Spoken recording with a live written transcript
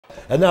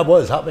And that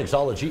was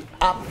Hotmixology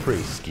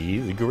Apres,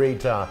 the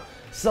great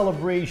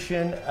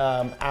celebration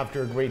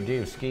after a great day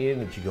of skiing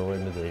that you go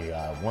into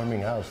the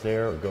warming house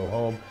there or go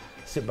home,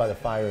 sit by the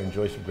fire,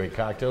 enjoy some great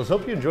cocktails.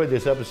 Hope you enjoyed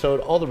this episode.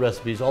 All the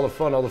recipes, all the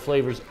fun, all the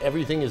flavors,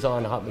 everything is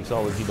on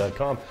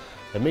Hotmixology.com.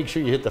 And make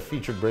sure you hit the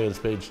featured brands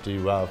page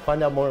to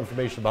find out more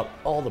information about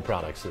all the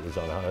products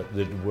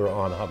that were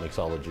on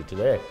Hotmixology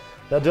today.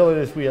 Now, Dylan,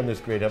 as we end this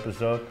great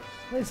episode,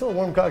 nice little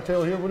warm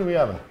cocktail here. What are we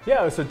having?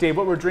 Yeah, so Dave,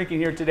 what we're drinking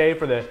here today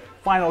for the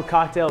final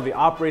cocktail of the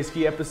Apres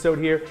ski episode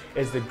here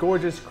is the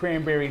gorgeous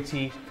cranberry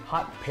tea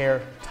hot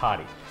pear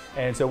toddy.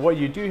 And so what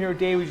you do here,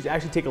 Dave, is you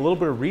actually take a little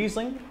bit of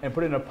Riesling and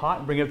put it in a pot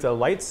and bring it to a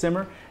light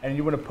simmer, and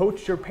you want to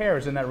poach your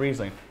pears in that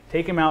Riesling.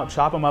 Take them out,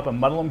 chop them up, and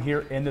muddle them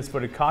here in this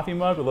footed coffee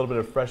mug, a little bit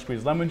of fresh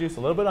squeezed lemon juice, a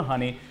little bit of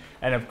honey,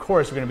 and of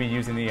course we're going to be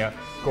using the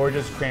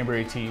gorgeous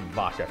cranberry tea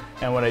vodka.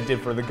 And what I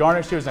did for the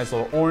garnish here is a nice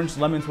little orange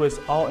lemon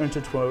twist, all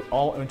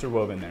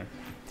interwoven there.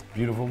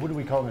 Beautiful. What do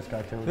we call this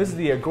cocktail? This is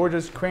the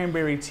gorgeous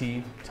cranberry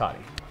tea toddy.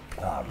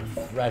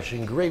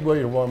 Refreshing, great way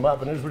to warm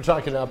up. And as we're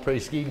talking après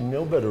ski,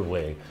 no better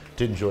way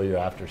to enjoy your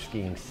after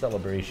skiing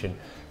celebration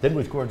than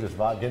with gorgeous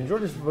vodka. And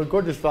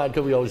gorgeous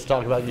vodka we always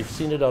talk about. You've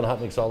seen it on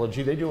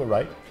Hotmixology. They do it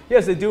right.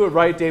 Yes, they do it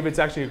right, Dave. It's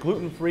actually a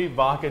gluten-free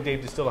vodka.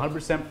 Dave distilled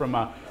 100%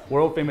 from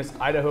world-famous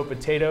Idaho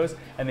potatoes,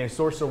 and they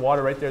source their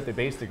water right there at the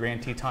base of the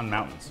Grand Teton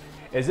Mountains.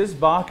 As this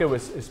vodka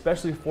was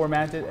especially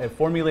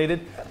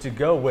formulated to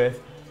go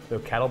with the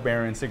Cattle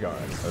Baron cigars.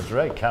 That's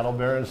right, Cattle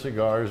Baron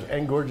cigars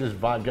and gorgeous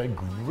vodka.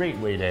 Great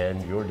way to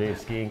end your day of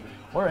skiing,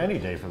 or any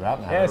day for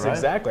that matter. Yes, right?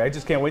 Exactly. I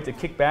just can't wait to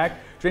kick back,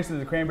 drink some of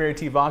the cranberry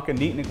tea vodka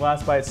neat in a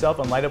glass by itself,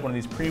 and light up one of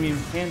these premium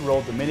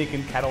hand-rolled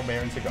Dominican Cattle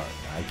Baron cigars.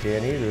 I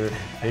can't either.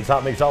 It's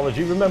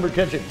Hotmixology. Remember,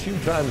 catch it 2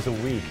 times a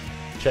week.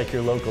 Check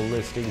your local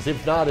listings.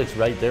 If not, it's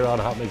right there on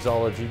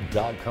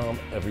Hotmixology.com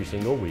every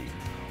single week.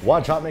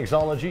 Watch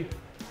Hotmixology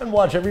and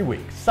watch every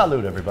week.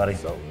 Salute, everybody.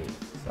 Salute.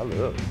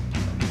 Salute.